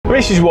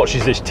Mrs.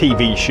 watches this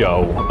TV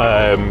show.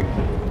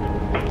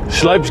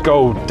 Celebs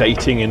go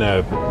dating in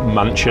a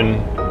mansion,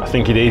 I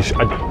think it is.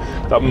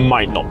 That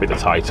might not be the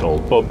title,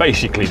 but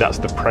basically that's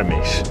the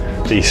premise.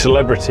 These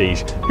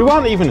celebrities, who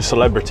aren't even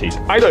celebrities,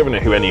 I don't even know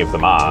who any of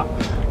them are,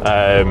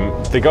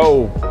 they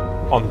go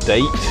on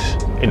dates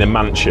in a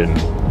mansion,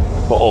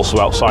 but also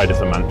outside of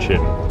the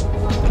mansion.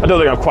 I don't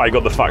think I've quite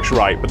got the facts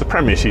right, but the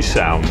premise is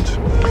sound.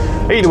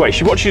 Either way,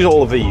 she watches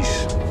all of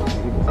these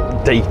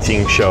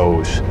dating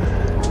shows,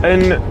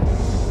 and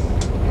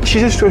she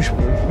says to us,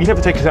 "You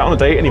never take us out on a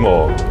date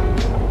anymore."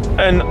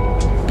 And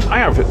I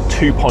have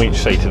 2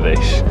 points to say to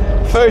this.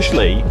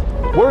 Firstly,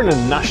 we're in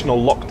a national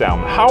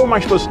lockdown. How am I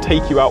supposed to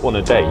take you out on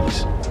a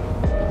date?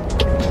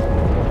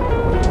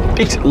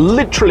 It's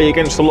literally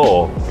against the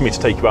law for me to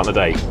take you out on a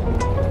date.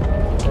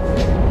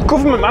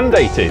 Government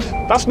mandated.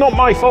 That's not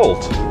my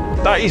fault.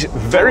 That is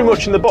very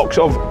much in the box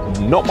of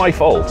not my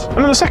fault. And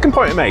then the second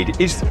point I made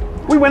is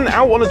we went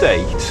out on a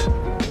date,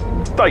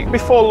 like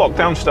before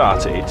lockdown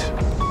started,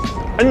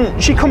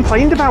 and she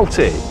complained about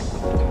it.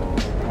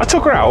 I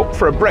took her out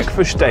for a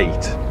breakfast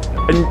date,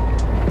 and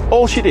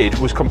all she did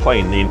was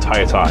complain the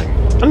entire time.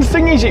 And the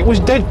thing is, it was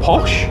dead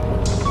posh.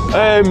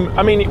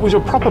 I mean, it was a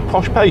proper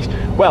posh place.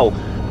 Well,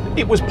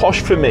 it was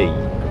posh for me.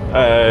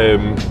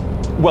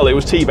 Well, it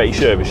was tea-based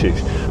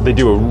services. They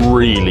do a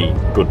really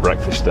good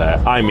breakfast there.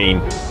 I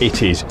mean,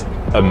 it is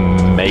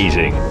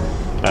amazing.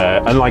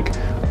 And like,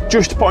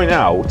 just to point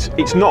out,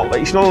 it's not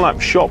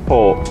like shop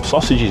or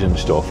sausages and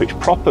stuff. It's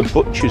proper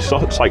butcher's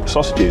like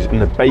sausages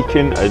and the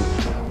bacon, and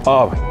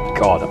oh my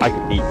God, I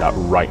could eat that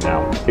right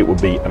now. It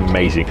would be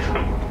amazing.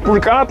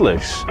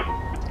 Regardless,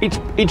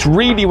 it's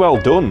really well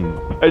done,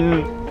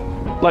 and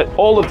like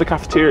all of the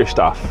cafeteria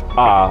staff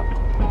are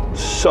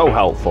so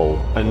helpful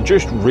and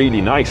just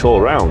really nice all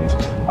around.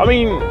 I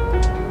mean,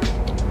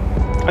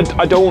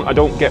 I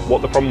don't get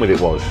what the problem with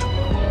it was.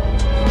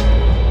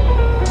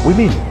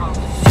 Women.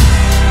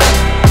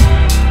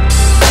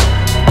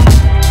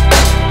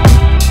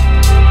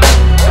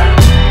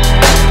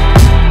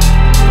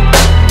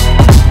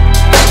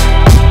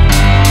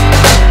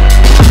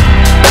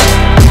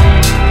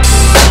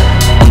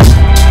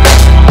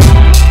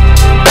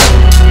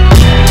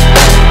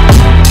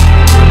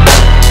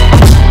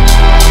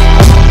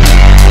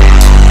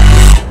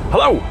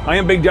 I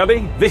am Big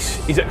Daddy, this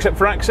is Except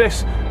for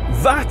Access,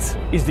 that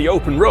is the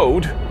open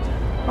road,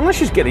 and let's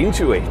just get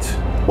into it.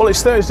 Well,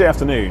 it's Thursday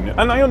afternoon,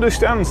 and I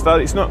understand that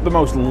it's not the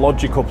most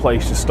logical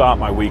place to start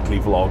my weekly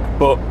vlog,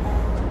 but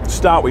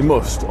start we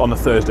must on a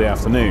Thursday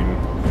afternoon.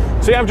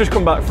 So yeah, I've just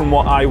come back from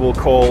what I will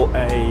call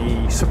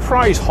a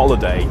surprise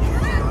holiday.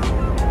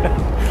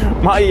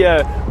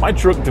 My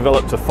truck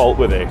developed a fault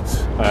with it,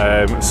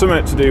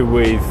 something to do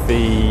with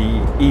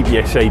the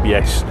EBS,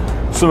 ABS,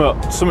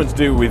 something to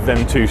do with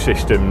them two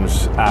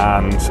systems,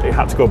 and it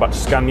had to go back to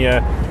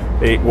Scania.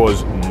 It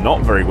was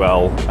not very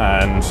well,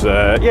 and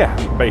yeah,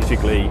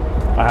 basically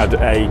I had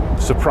a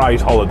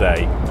surprise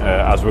holiday,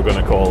 as we're going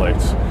to call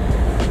it.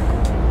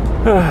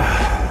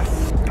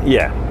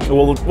 Yeah,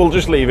 we'll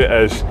just leave it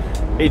as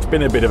it's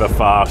been a bit of a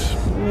farce,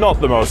 not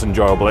the most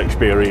enjoyable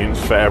experience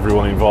for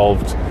everyone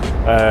involved,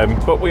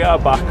 but we are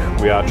back,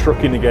 we are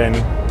trucking again,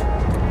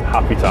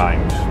 happy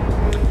times.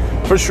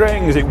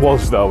 Frustrating as it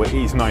was though, it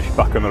is nice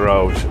back on the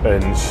road,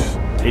 and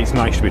it's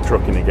nice to be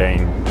trucking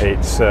again.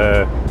 It's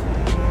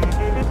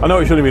I know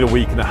it's only been a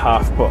week and a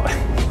half, but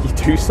you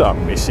do start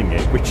missing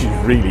it, which is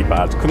really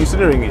bad,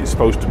 considering it's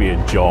supposed to be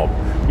a job.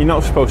 You're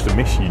not supposed to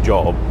miss your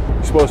job,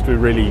 you're supposed to be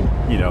really,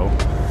 you know.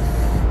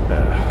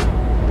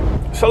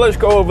 So let's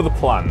go over the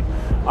plan.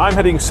 I'm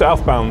heading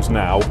southbound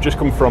now, just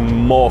come from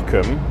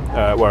Morecambe,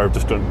 where I've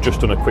just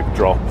done a quick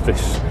drop.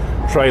 This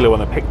trailer, when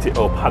I picked it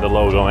up, had a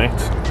load on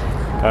it.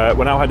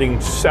 We're now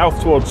heading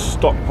south towards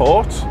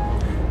Stockport,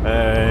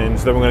 and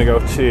then we're going to go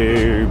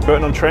to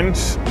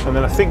Burton-on-Trent, and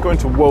then I think going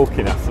to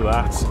Woking after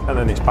that, and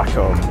then it's back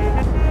home.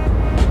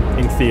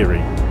 In theory.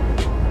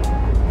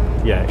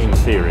 Yeah, in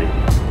theory.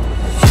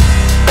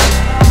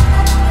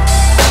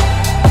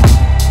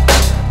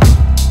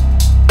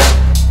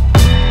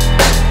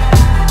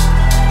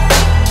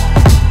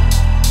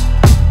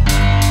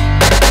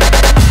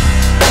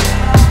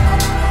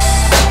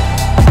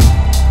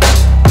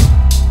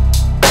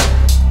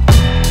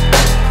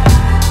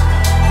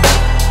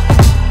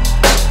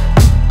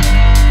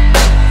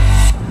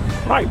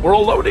 Right, we're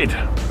all loaded.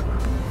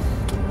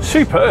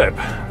 Superb.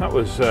 That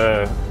was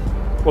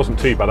wasn't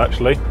too bad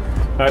actually.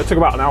 It took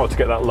about an hour to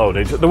get that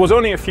loaded. There was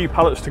only a few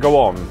pallets to go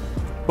on,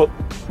 but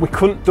we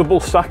couldn't double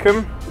stack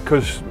them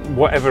because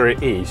whatever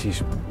it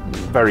is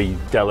very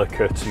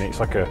delicate, and it's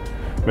like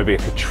maybe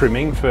like a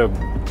trimming for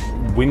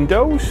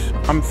windows,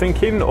 I'm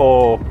thinking,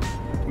 or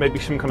maybe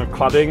some kind of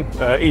cladding.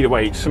 Either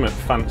way, it's something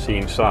fancy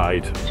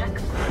inside.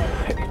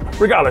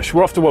 Regardless,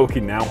 we're off to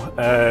Woking now.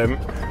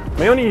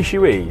 My only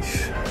issue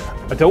is,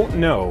 I don't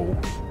know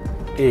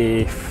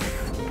if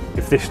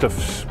this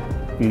stuff's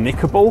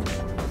nickable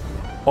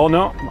or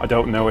not. I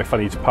don't know if I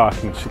need to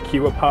park in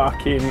secure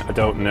parking. I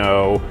don't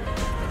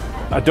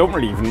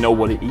really even know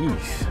what it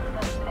is.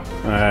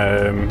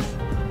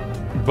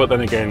 But then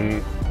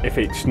again, if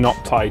it's not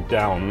tied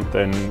down,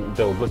 then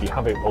they'll bloody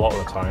have it a lot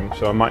of the time.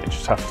 So I might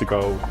just have to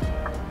go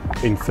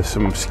in for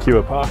some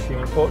secure parking,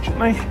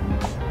 unfortunately.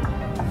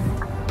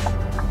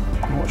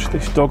 Watch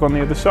this dog on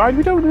the other side.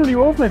 We don't really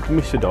often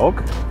miss a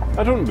dog.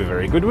 That wouldn't be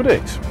very good, would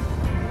it?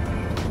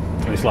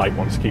 And this light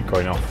wants to keep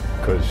going off,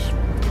 because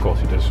of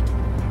course it does.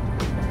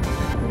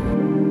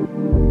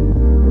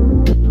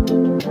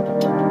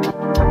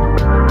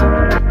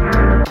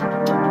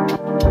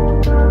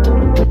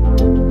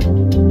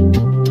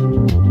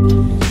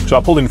 So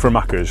I pulled in for a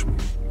Macca's,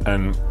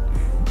 and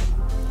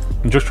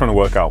I'm just trying to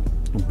work out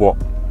what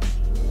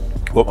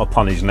my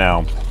plan is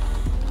now,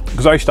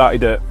 because I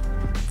started at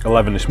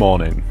 11 this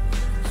morning,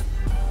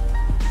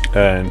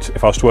 and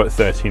if I was to work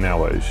 13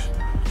 hours,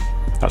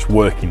 that's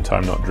working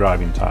time, not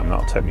driving time.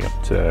 That'll take me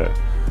up to,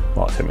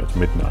 well, that'll take me up to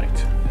midnight,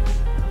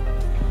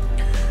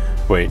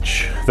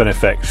 which then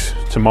affects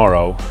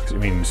tomorrow, because it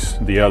means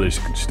the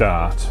earliest could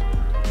start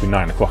be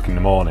 9 o'clock in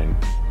the morning,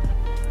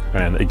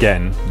 and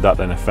again that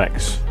then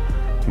affects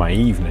my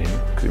evening,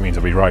 because it means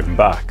I'll be driving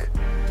back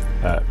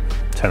at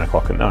 10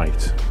 o'clock at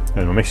night,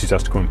 and my missus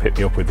has to come and pick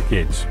me up with the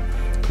kids.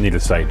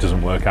 Needless to say, it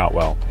doesn't work out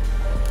well.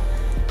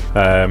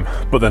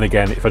 But then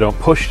again, if I don't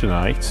push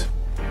tonight,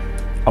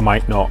 I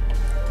might not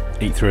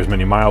eat through as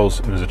many miles,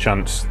 and there's a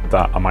chance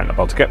that I might not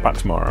be able to get back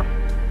tomorrow.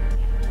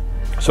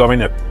 So I'm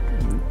in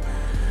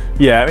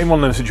one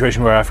of those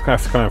situations where I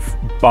have to kind of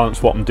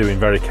balance what I'm doing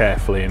very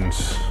carefully and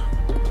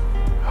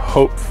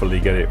hopefully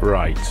get it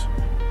right.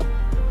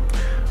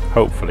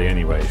 Hopefully,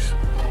 anyways.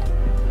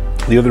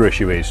 The other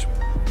issue is,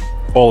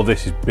 all of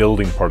this is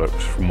building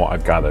products from what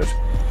I've gathered,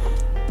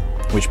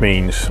 which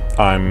means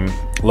I'm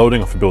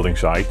loading off a building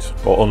site,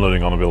 or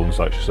unloading on a building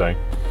site, I should say.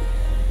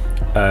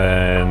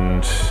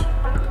 And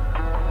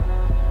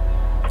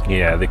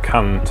yeah, they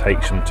can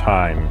take some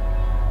time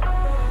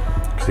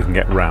because they can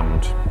get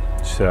rammed.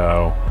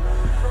 So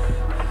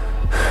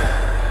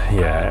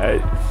yeah,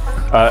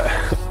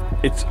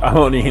 I'm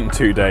only in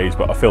 2 days,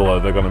 but I feel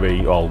like they're going to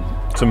be, well,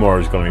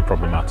 tomorrow's going to be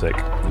problematic.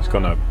 It's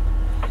going to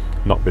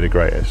not be the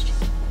greatest.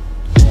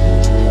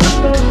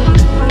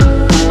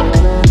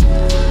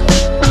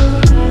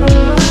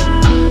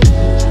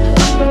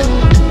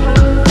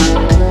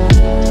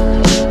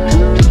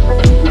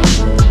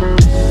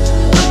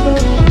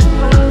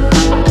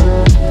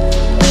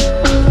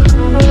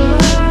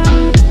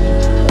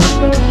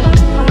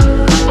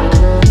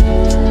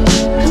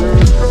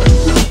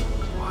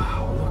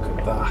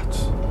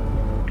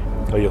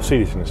 You'll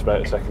see this in a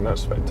second.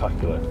 That's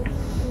spectacular.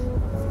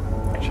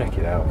 Check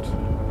it out.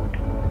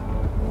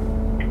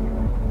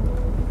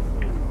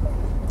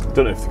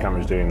 Don't know if the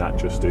camera's doing that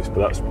justice,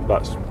 but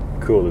that's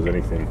cool as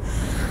anything.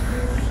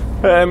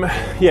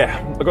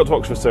 Yeah, I got to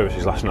Oxford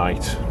Services last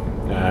night,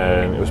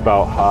 and it was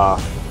about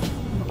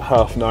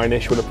half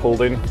 9ish when I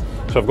pulled in.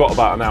 So I've got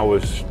about an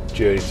hour's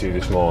journey to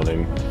this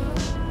morning,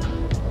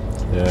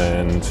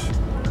 and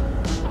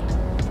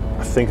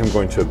I think I'm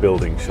going to a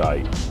building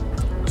site.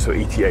 So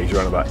ETA is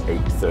around about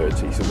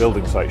 8:30, so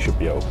building site should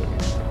be open,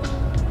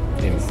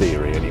 in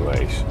theory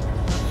anyways.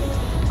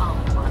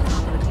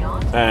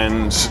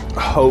 And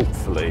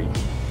hopefully,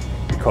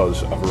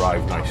 because I've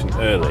arrived nice and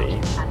early,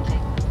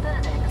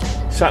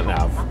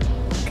 Satnav,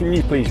 can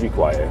you please be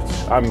quiet?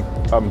 I'm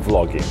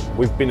vlogging.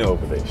 We've been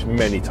over this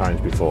many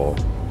times before.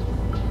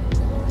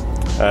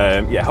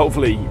 Yeah,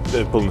 hopefully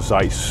the building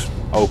site's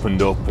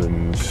opened up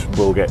and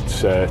we'll get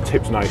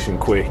tips nice and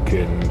quick,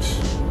 and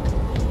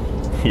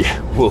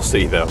yeah, we'll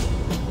see though.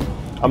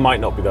 I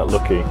might not be that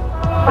lucky.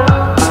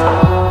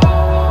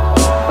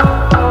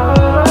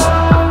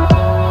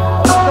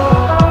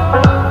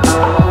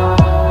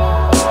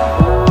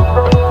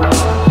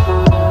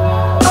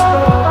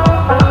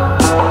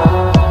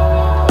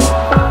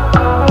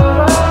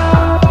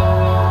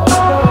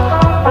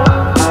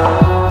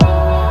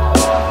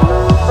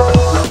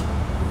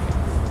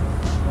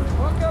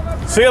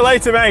 See you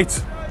later,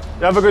 mate.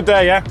 Have a good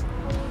day, yeah?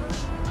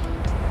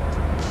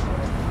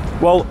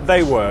 Well,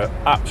 they were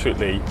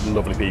absolutely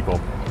lovely people.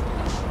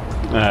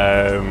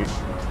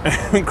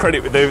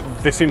 Credit,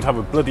 they seem to have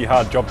a bloody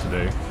hard job to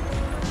do.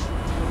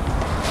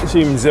 It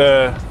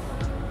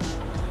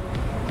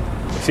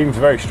seems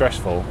very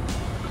stressful,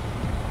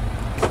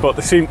 but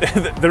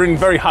they're in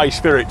very high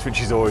spirits, which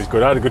is always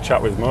good. I had a good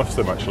chat with most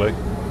of them actually.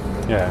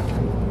 Yeah,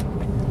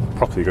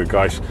 properly good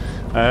guys.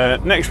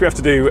 Next we have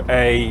to do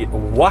a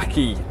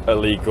wacky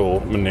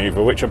illegal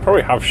manoeuvre, which I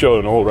probably have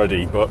shown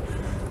already, but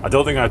I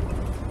don't think I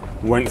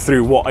went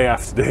through what I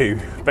have to do.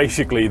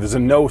 Basically, there's a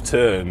no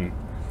turn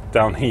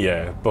down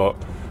here, but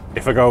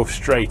if I go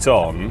straight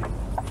on,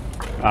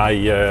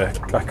 I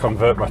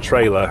convert my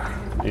trailer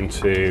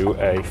into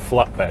a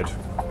flatbed,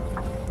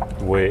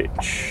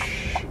 which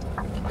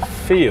I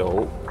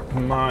feel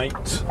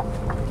might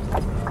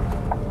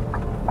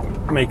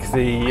make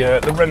the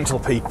rental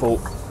people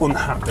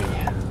unhappy.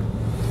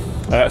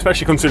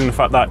 Especially considering the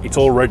fact that it's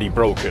already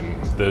broken.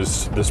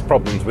 There's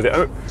problems with it.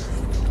 I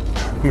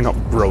mean, not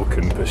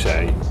broken per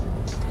se.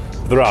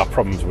 There are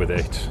problems with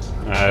it.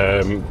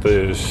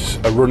 There's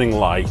a running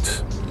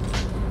light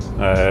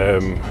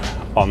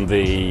on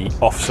the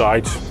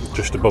offside,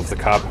 just above the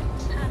cab.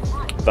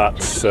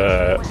 That's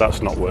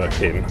not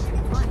working.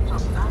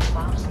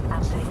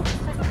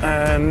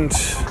 And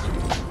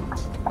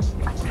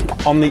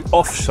on the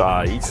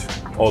offside,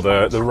 or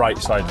the right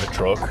side of the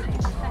truck,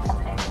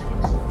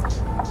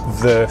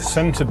 the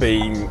centre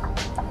beam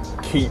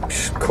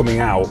keeps coming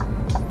out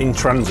in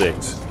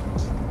transit.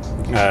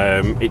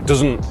 It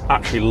doesn't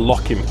actually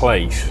lock in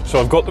place. So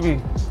I've got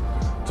them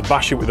to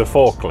bash it with a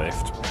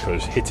forklift,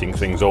 because hitting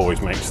things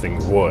always makes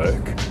things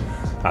work,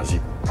 as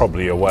you're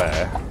probably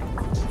aware.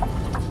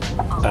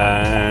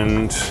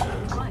 And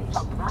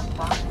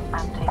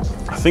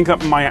I think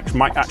that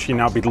might actually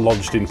now be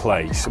lodged in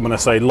place. And when I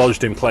say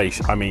lodged in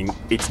place, I mean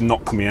it's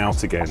not coming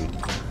out again.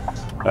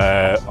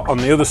 On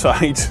the other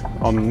side,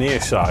 on the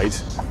near side,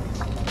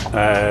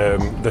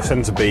 the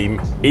centre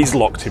beam is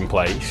locked in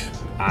place,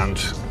 and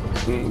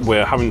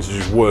we're having to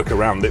just work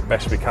around it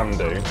best we can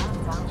do.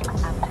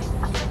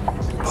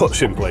 Put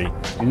simply,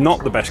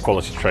 not the best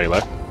quality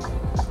trailer.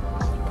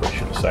 I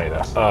shouldn't say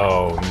that.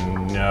 Oh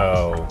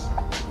no.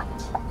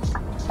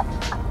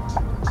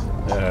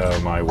 Oh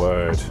my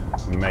word.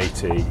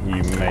 Matey,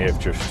 you may have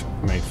just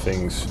made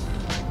things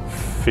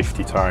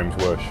 50 times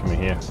worse for me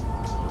here.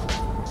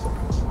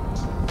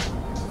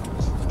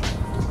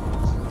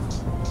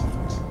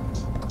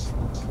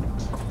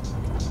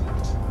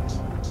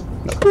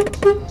 No.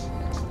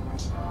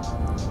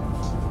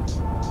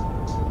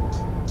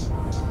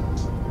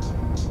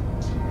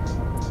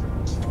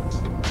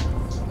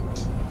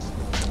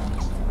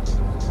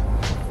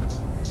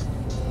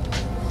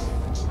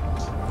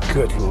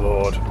 Good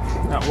Lord,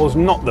 that was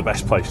not the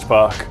best place to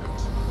park.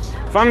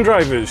 Van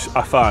drivers,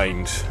 I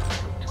find,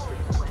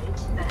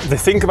 they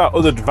think about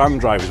other van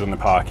drivers when they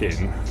park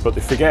in, but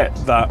they forget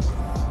that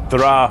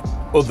there are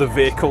other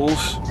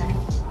vehicles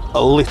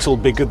a little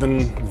bigger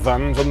than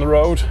vans on the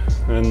road,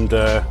 and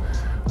I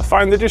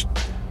find they just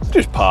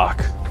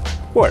park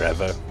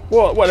wherever,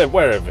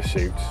 wherever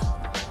suits.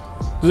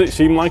 Does it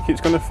seem like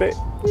it's going to fit?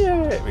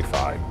 Yeah, it'll be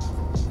fine.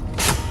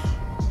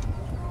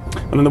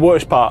 And then the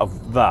worst part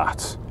of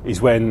that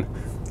is when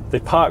they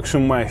park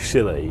somewhere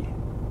silly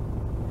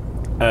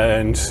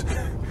and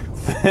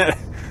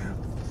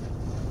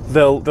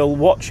they'll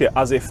watch it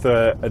as if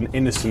they're an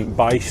innocent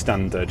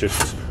bystander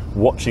just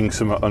watching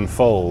something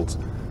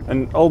unfold,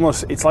 and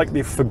almost it's like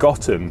they've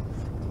forgotten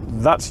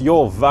that's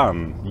your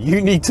van, you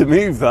need to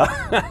move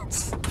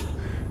that.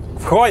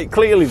 Quite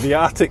clearly the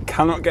Arctic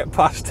cannot get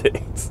past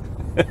it.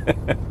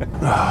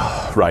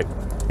 Right,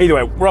 either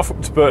way, we're off up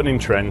to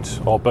Burton-in-Trent,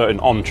 or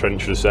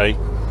Burton-on-Trent should I say,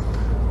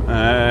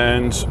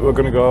 and we're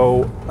going to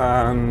go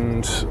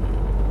and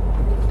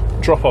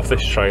drop off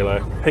this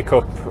trailer, pick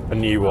up a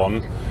new one,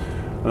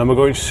 and then we're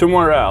going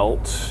somewhere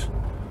else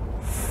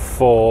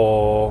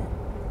for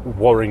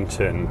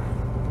Warrington,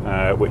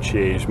 which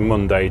is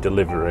Monday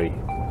delivery.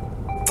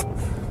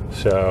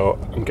 So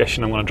I'm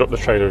guessing I'm going to drop the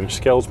trailer in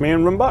Skelsmere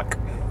and run back.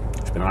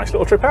 It's been a nice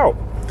little trip out.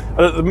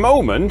 And at the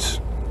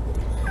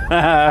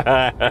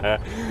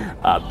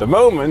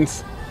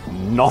moment,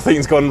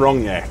 nothing's gone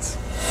wrong yet.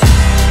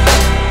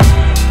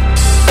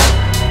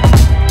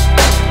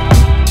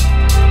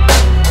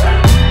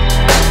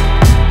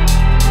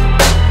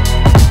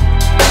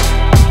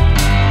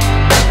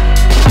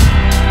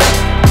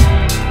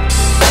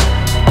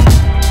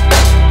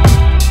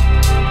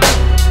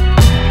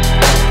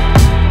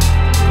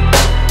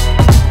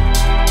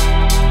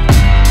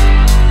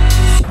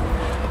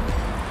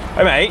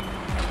 Hey mate,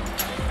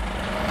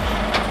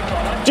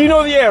 do you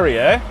know the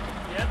area?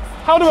 Yep.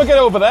 How do I get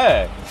over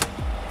there?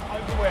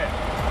 Over where?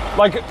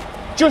 Like,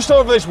 just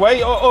over this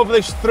way, over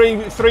this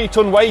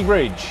three-ton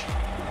weighbridge.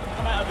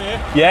 Come out of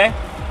here. Yeah.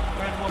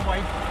 Round one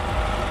way,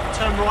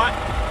 turn right,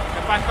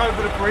 go back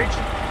over the bridge,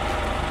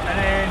 and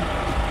then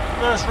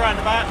first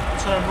roundabout,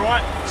 turn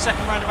right,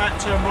 second roundabout,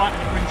 turn right,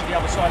 and it brings you the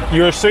other side of it.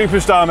 You're a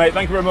superstar, mate.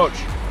 Thank you very much.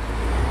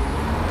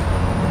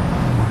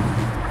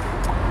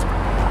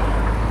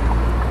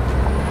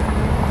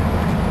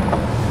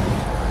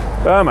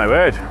 Oh my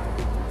word.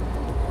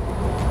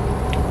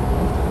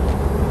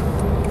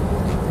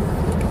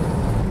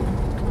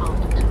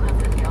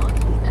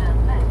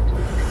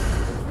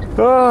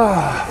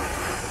 Oh,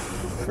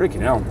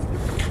 freaking hell.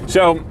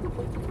 So,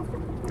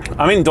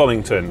 I'm in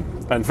Donington,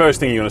 and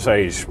first thing you're going to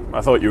say is, I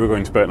thought you were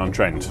going to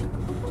Burton-on-Trent.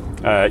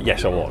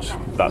 Yes, I was.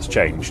 That's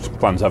changed.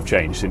 Plans have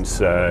changed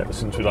since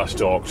we last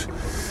talked.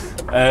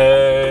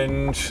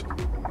 And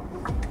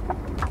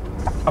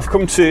I've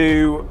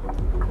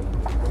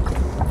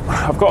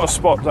got a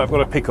spot that I've got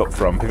to pick up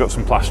some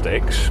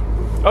plastics.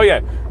 Oh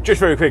yeah, just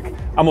very quick,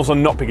 I'm also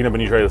not picking up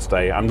any trailer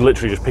today. I'm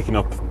literally just picking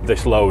up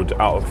this load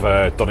out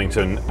of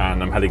Donington,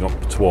 and I'm heading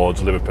up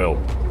towards Liverpool.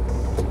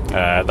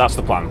 That's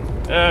the plan.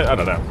 I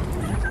don't know.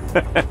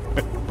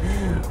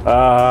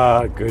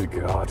 Ah, good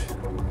God.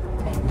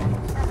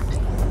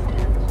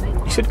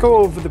 You said go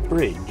over the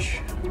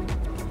bridge.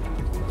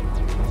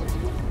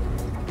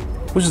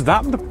 Was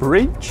that the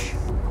bridge?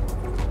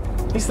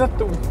 Is that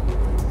the...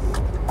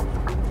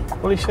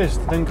 Well, he says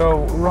then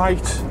go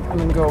right and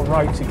then go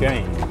right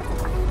again.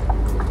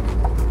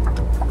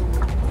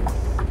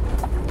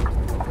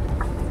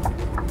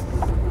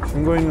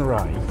 I'm going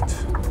right.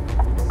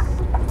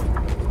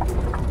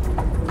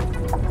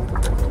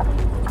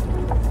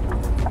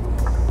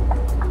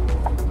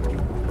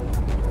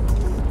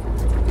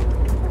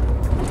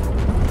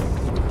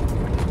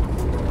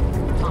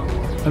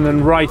 And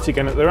then right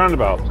again at the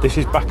roundabout. This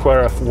is back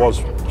where I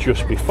was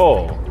just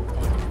before.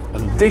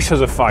 And this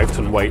has a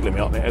 5-ton weight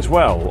limit on it as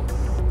well.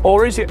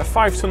 Or is it a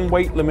 5-ton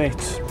weight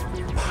limit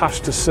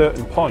past a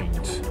certain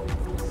point?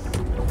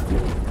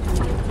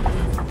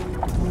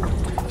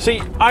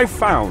 See, I've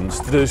found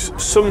there's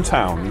some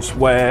towns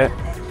where,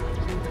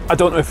 I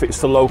don't know if it's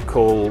the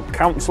local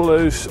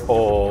councillors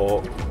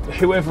or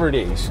whoever it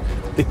is,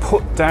 they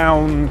put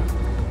down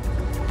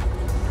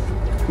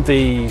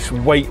these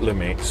weight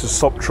limits to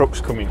stop trucks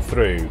coming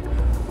through,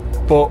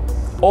 but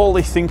all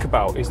they think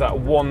about is that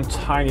one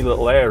tiny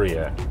little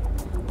area,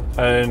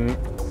 and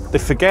they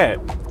forget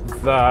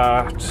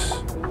that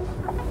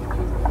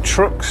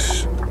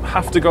trucks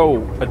have to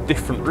go a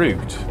different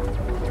route.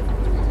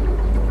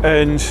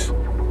 And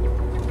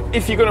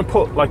if you're going to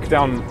put like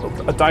down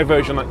a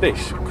diversion like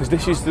this, because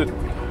this is the,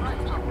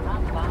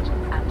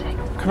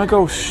 can I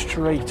go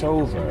straight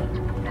over?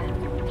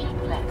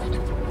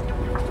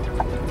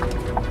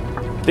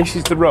 This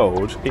is the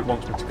road it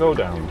wants me to go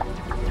down.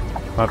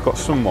 I've got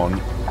someone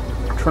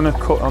trying to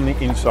cut on the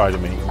inside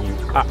of me, you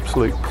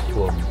absolute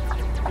plum.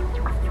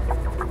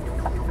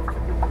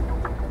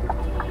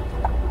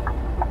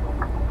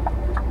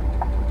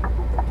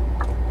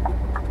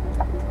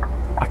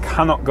 I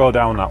cannot go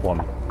down that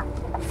one.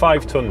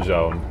 5-ton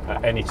zone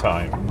at any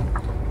time.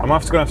 I'm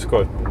going to have to go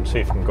and see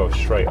if I can go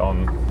straight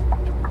on.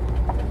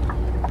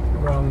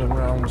 Round and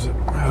round.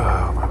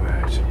 Oh my word.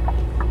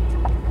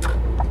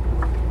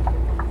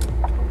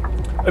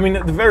 I mean,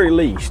 at the very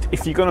least,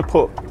 if you're going to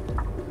put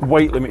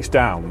weight limits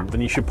down,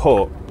 then you should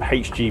put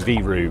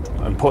HGV route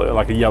and put it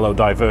like a yellow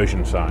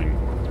diversion sign.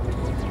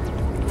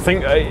 I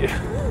think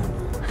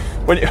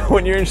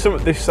when you're in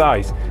something this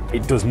size,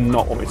 it does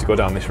not want me to go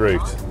down this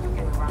route.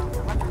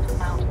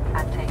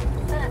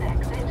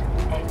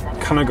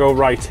 Can I go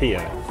right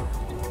here?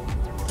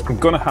 I'm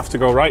going to have to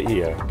go right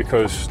here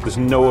because there's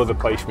no other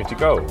place for me to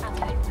go.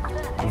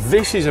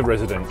 This is a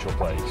residential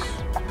place.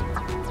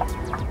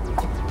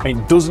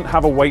 It doesn't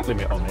have a weight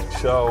limit on it,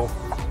 so...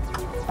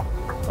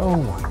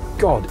 Oh my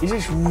God, is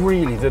this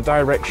really the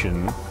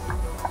direction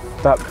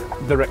that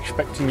they're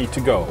expecting me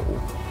to go?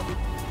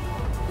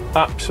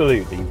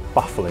 Absolutely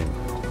baffling.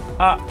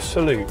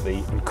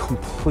 Absolutely and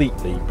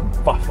completely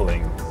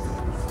baffling.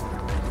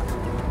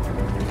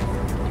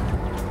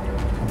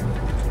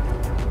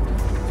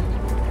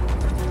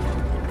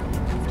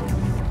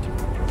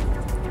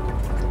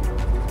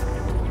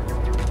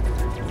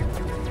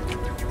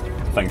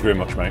 Thank you very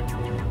much, mate.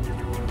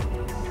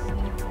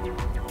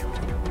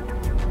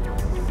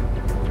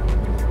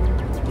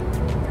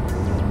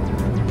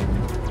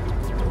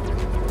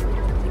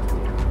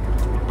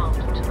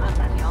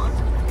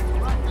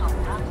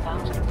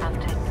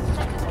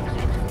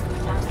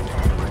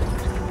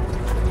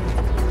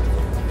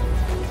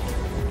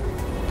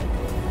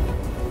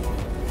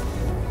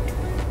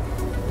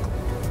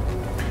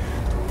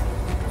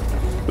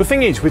 The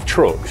thing is with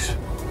trucks,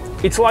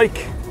 it's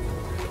like,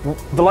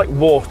 they're like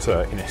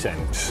water in a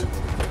sense.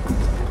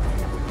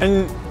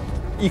 And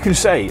you can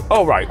say,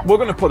 all right, we're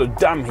going to put a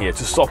dam here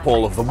to stop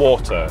all of the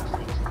water.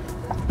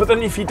 But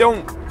then if you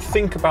don't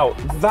think about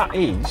that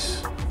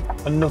is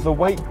another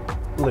weight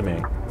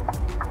limit,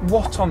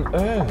 what on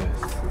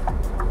earth?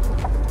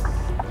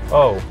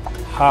 Oh,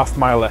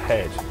 half-mile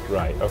ahead.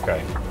 Right,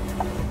 okay.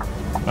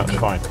 That's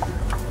fine.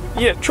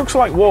 Yeah, trucks are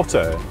like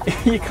water.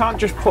 You can't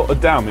just put a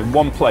dam in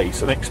one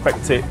place and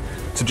expect it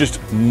to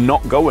just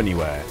not go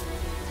anywhere.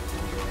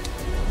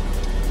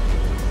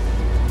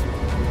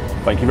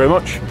 Thank you very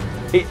much.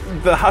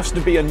 There has to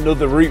be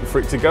another route for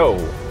it to go.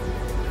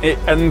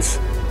 And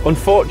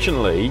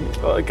unfortunately,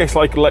 I guess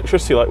like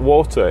electricity, like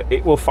water,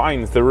 it will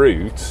find the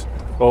route,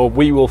 or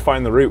we will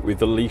find the route with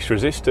the least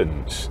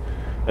resistance.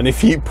 And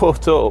if you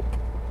put up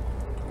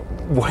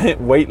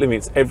weight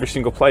limits every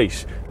single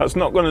place, that's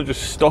not going to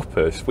just stop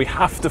us. We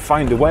have to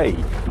find a way.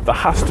 There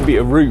has to be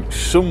a route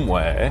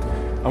somewhere,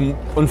 and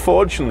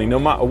unfortunately, no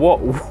matter what,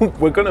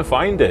 we're going to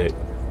find it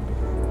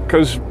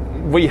because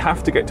we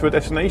have to get to a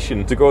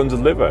destination to go and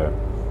deliver.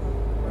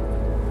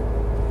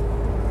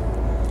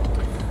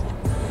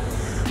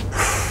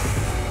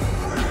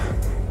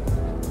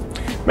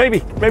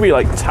 Maybe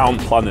like town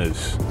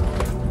planners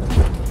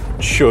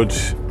should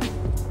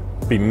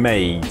be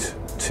made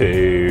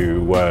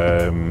to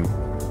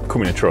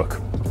come in a truck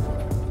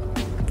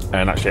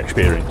and actually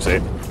experience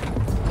it.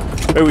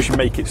 Maybe we should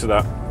make it so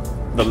that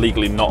they're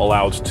legally not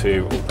allowed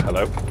to... Oh,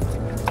 hello.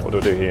 What do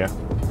I do here?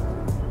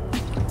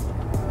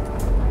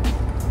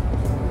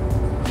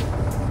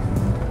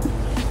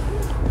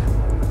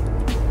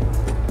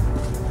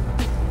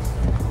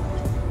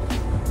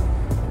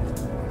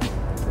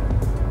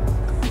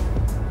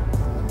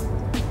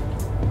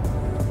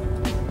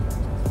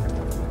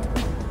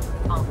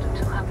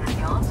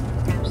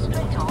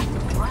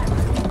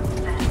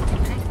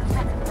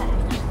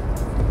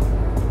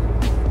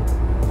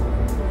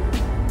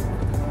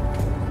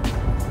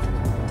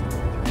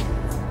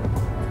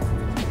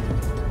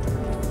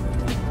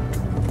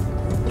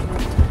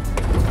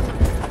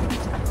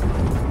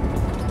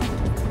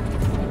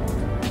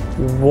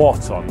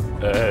 What on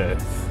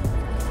earth?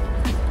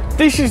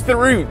 This is the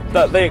route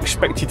that they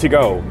expect you to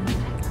go.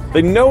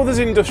 They know there's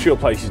industrial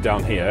places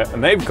down here,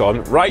 and they've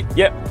gone, right,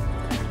 yep,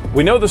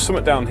 we know there's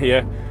something down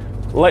here.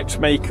 Let's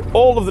make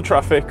all of the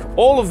traffic,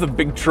 all of the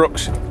big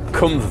trucks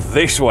come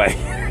this way.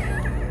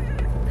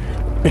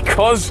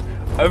 Because,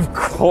 of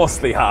course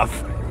they have.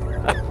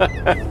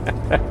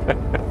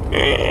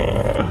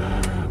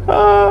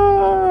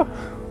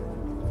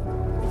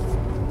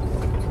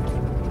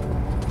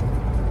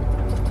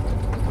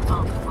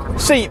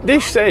 See,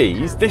 this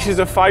says this is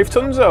a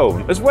 5-ton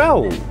zone as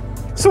well.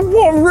 So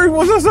what route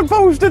was I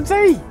supposed to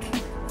take?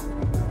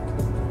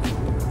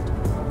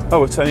 Oh,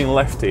 we're turning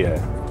left here.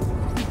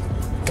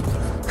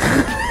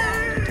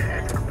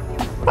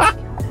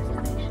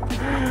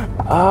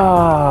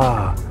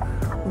 Ah,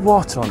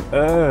 what on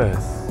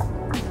earth?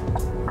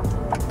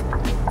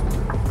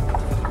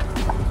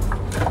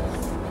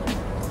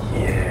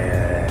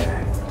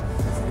 Yeah,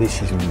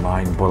 this is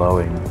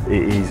mind-blowing.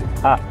 It is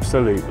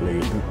absolutely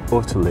and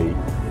utterly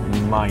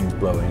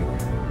mind-blowing.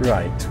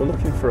 Right, we're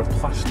looking for a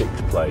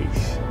plastics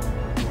place.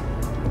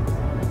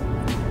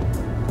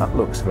 That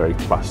looks very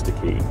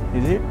plasticky.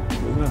 Is it?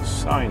 There's no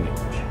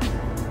signage.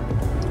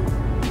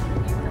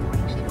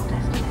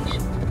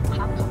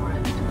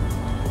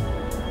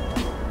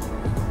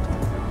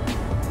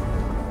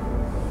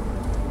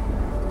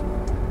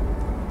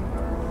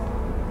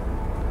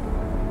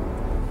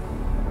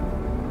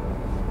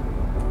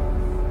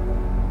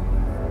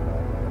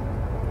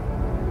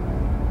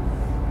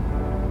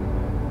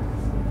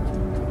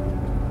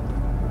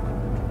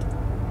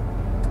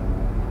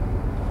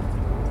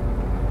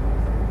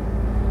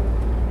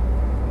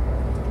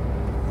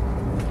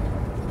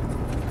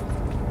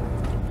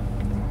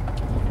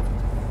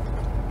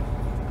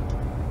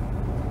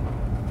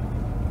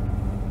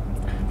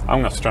 I'm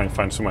going to have to try and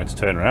find somewhere to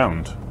turn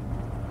around.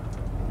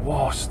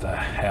 What the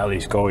hell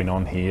is going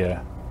on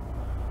here?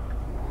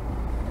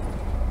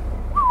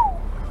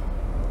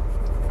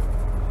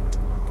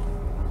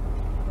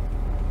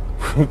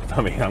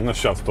 I mean, I'm going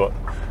to have to put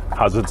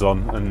hazards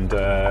on, and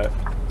I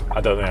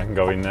don't think I can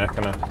go in there,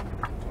 can I?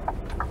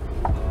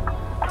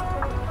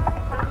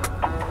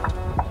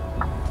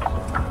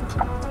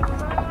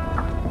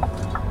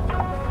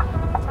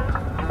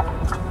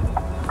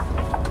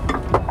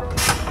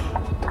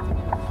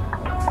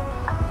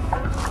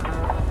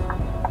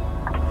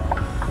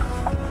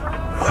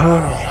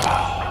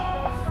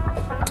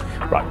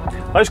 Right,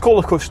 let's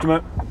call the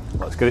customer,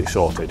 let's get it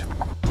sorted.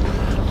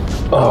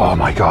 Oh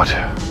my God.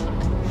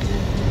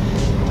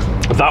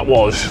 That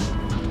was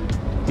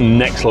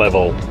next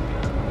level.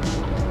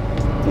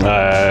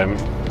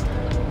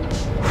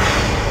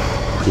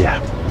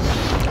 Yeah.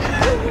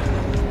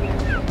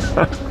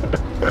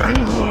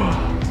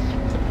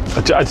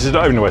 I just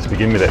don't even know where to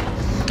begin with it.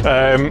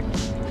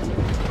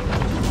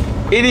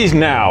 It is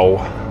now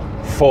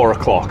 4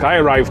 o'clock. I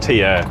arrived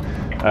here.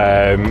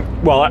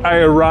 Well, I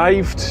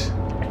arrived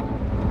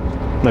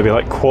maybe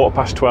like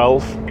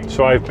 12:15,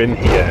 so I've been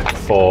here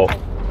for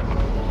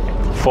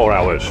 4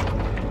 hours,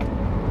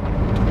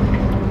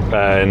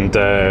 and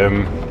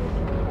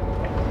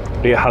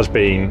it has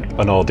been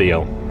an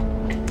ordeal.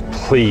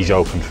 Please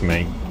open for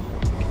me.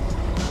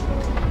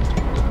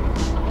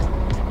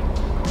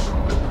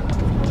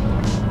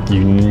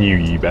 You knew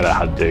you better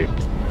had to.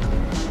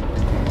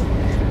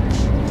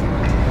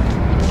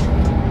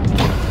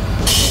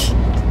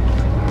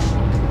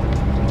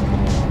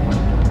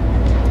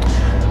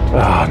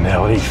 Oh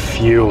no, I need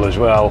fuel as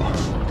well.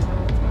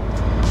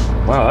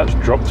 Wow, that's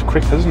dropped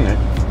quick, hasn't it?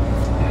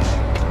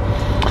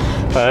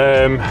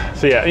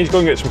 So yeah, I need to go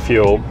and get some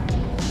fuel,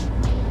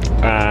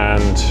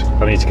 and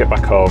I need to get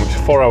back home. It's a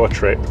 4-hour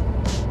trip,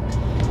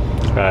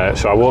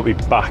 so I won't be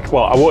back.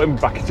 Well, I won't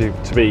be back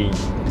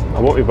I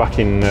won't be back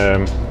in.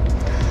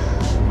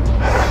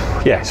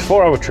 Yeah, it's a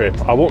 4-hour trip.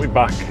 I won't be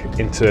back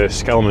into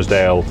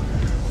Skelmersdale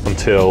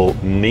until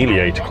nearly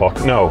 8 o'clock.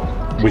 No,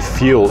 with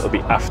fuel it'll be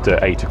after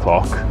 8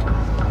 o'clock.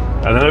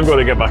 And then I've got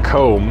to get back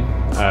home.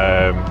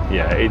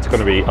 Yeah, it's going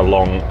to be a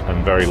long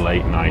and very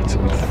late night.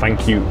 And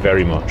thank you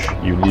very much,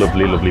 you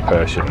lovely, lovely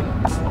person.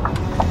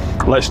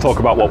 Let's talk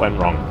about what went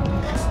wrong.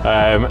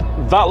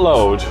 That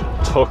load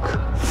took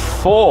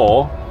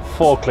 4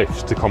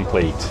 forklifts to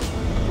complete.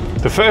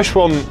 The first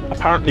one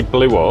apparently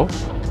blew up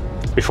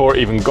before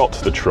it even got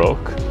to the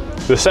truck.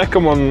 The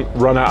second one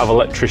ran out of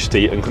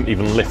electricity and couldn't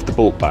even lift the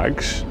bulk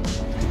bags.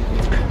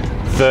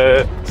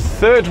 The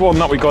third one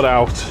that we got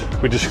out,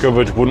 we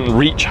discovered wouldn't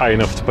reach high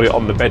enough to put it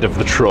on the bed of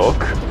the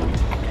truck.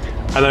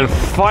 And then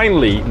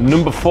finally,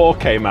 number 4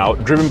 came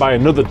out, driven by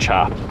another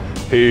chap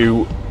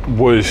who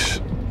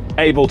was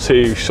able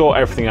to sort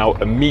everything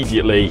out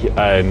immediately,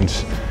 and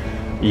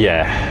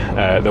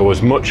yeah, there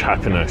was much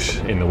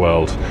happiness in the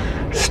world.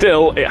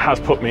 Still, it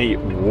has put me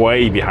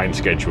way behind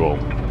schedule,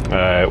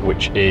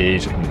 which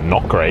is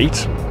not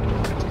great.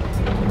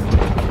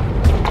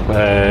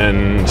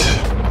 And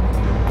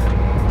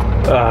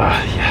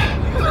yeah.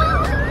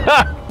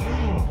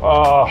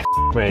 Oh,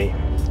 f me.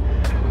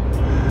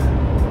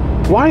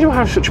 Why do I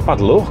have such bad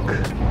luck?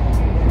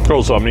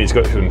 Also, I need to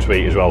go to them to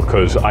eat as well,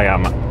 because I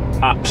am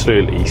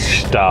absolutely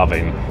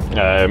starving.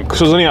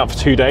 Because I was only out for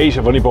 2 days,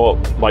 I've only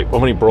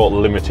brought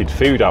limited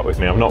food out with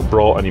me. I've not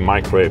brought any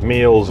microwave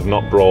meals, I've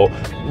not brought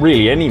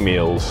really any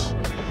meals.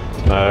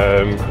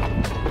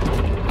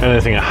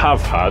 Anything I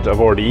have had, I've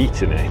already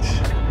eaten it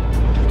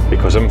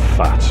because I'm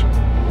fat.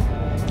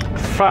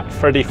 Fat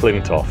Freddie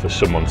Flintoff, as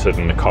someone said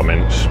in the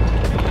comments.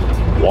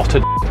 What a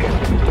dick.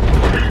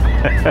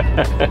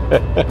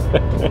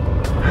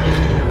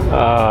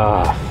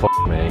 Ah,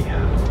 fuck me.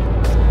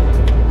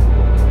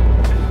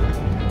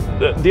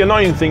 The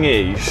annoying thing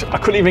is, I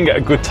couldn't even get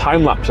a good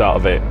time lapse out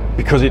of it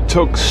because it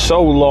took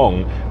so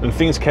long and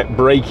things kept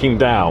breaking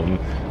down.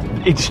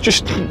 It's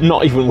just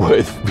not even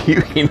worth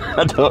viewing,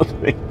 I don't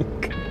think.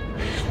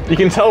 You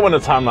can tell when a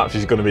time lapse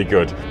is going to be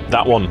good.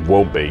 That one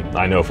won't be,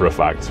 I know for a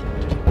fact.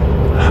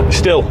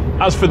 Still,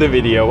 as for the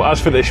video, as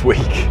for this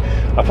week,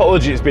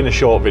 apologies it's been a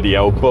short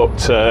video,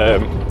 but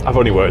I've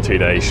only worked 2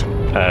 days,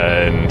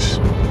 and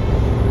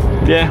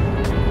yeah,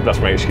 that's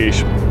my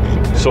excuse.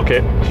 Suck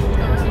it.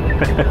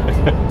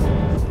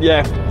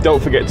 Yeah,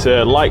 don't forget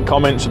to like,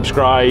 comment,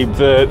 subscribe,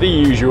 the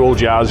usual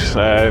jazz.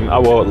 I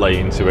won't lay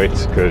into it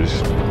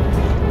because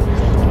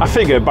I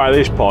figure by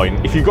this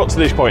point, if you've got to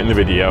this point in the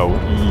video,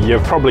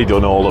 you've probably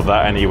done all of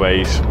that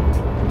anyways.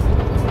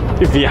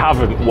 If you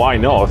haven't, why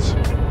not?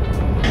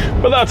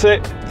 But that's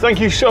it. Thank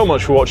you so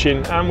much for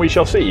watching, and we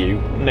shall see you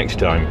next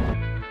time.